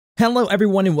Hello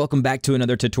everyone and welcome back to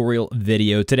another tutorial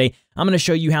video. Today I'm going to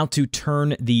show you how to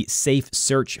turn the safe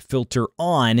search filter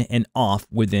on and off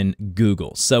within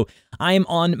Google. So I am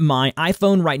on my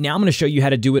iPhone right now. I'm going to show you how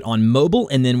to do it on mobile,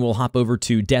 and then we'll hop over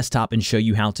to desktop and show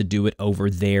you how to do it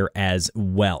over there as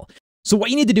well. So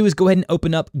what you need to do is go ahead and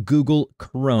open up Google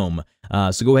Chrome.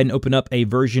 So go ahead and open up a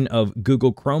version of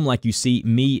Google Chrome like you see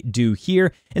me do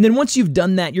here. And then once you've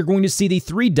done that, you're going to see the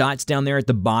three dots down there at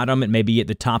the bottom. It may be at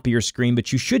the top of your screen,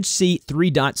 but you should see three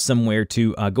dots somewhere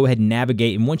to go ahead and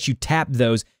navigate. And once you tap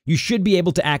those, you should be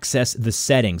able to access the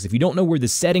settings. If you don't know where the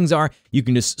settings are, you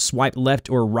can just swipe left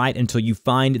or right until you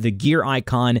find the gear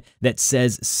icon that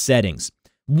says settings.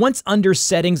 Once under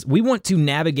settings, we want to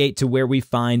navigate to where we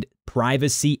find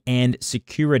privacy and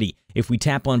security. If we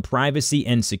tap on privacy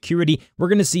and security, we're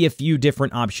going to see a few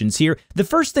different options here. The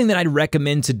first thing that I'd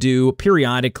recommend to do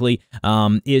periodically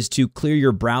is to clear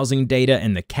your browsing data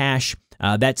and the cache.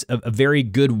 That's a very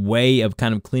good way of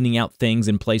kind of cleaning out things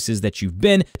in places that you've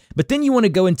been. But then you want to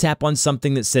go and tap on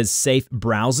something that says safe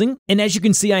browsing. And as you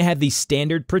can see, I have the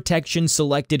standard protection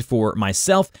selected for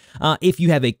myself. If you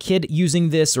have a kid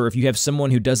using this, or if you have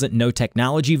someone who doesn't know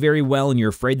technology very well and you're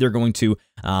afraid they're going to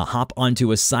hop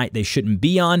onto a site they shouldn't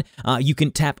be on, you can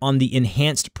tap on the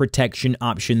enhanced protection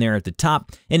option there at the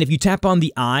top. And if you tap on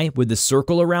the eye with the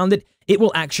circle around it, it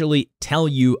will actually tell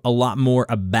you a lot more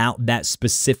about that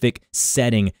specific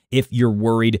setting if you're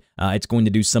worried it's going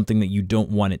to do something that you don't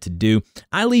want it to do.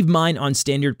 I leave mine on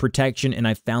standard protection, and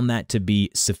I found that to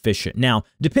be sufficient. Now,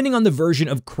 depending on the version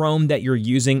of Chrome that you're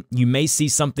using, you may see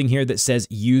something here that says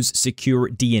use secure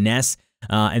DNS,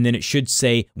 and then it should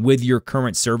say with your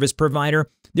current service provider.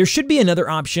 There should be another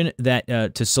option that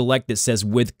to select that says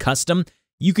with custom.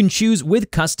 You can choose with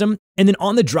custom, and then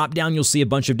on the drop-down, you'll see a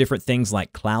bunch of different things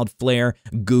like Cloudflare,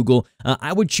 Google.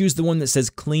 I would choose the one that says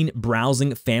Clean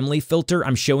Browsing Family Filter.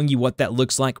 I'm showing you what that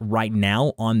looks like right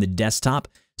now on the desktop.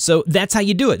 So that's how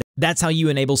you do it. That's how you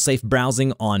enable safe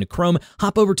browsing on Chrome.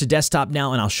 Hop over to desktop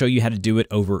now, and I'll show you how to do it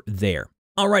over there.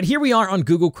 All right, here we are on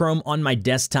Google Chrome on my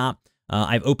desktop.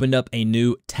 I've opened up a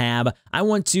new tab. I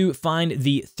want to find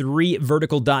the three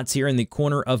vertical dots here in the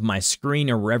corner of my screen,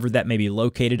 or wherever that may be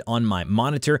located on my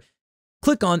monitor.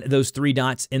 Click on those three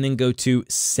dots and then go to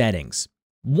Settings.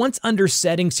 Once under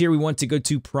Settings here, we want to go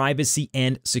to Privacy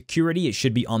and Security. It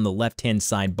should be on the left-hand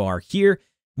sidebar here.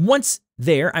 Once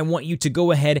there, I want you to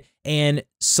go ahead and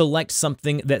select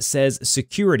something that says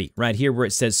Security, right here where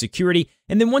it says Security.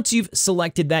 And then once you've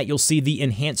selected that, you'll see the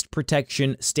Enhanced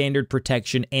Protection, Standard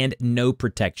Protection, and No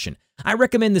Protection. I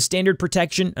recommend the Standard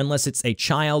Protection unless it's a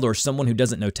child or someone who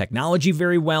doesn't know technology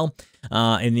very well.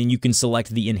 And then you can select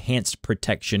the Enhanced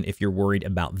Protection if you're worried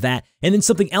about that. And then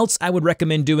something else I would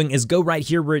recommend doing is go right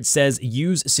here where it says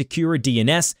Use Secure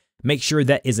DNS. Make sure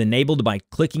that is enabled by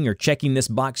clicking or checking this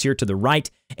box here to the right.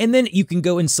 And then you can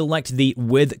go and select the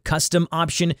With Custom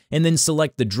option and then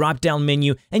select the drop-down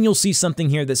menu, and you'll see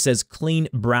something here that says Clean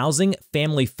Browsing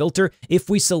Family Filter. If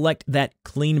we select that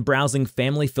Clean Browsing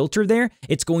Family Filter there,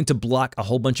 it's going to block a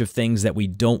whole bunch of things that we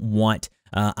don't want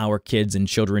our kids and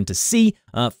children to see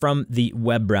from the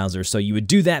web browser. So you would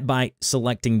do that by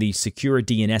selecting the Secure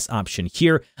DNS option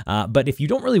here. But if you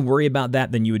don't really worry about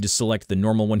that, then you would just select the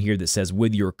normal one here that says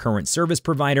with your current service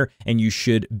provider, and you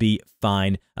should be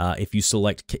fine. If you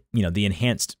select, the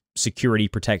enhanced security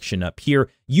protection up here,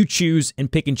 you choose and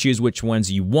pick and choose which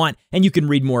ones you want, and you can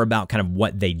read more about kind of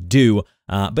what they do.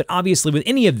 But obviously with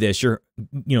any of this,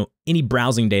 any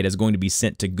browsing data is going to be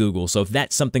sent to Google. So if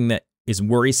that's something that is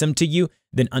worrisome to you,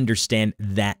 then understand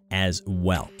that as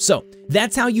well. So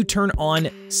that's how you turn on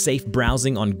safe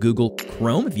browsing on Google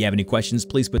Chrome. If you have any questions,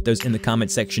 please put those in the comment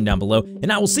section down below,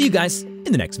 and I will see you guys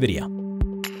in the next video.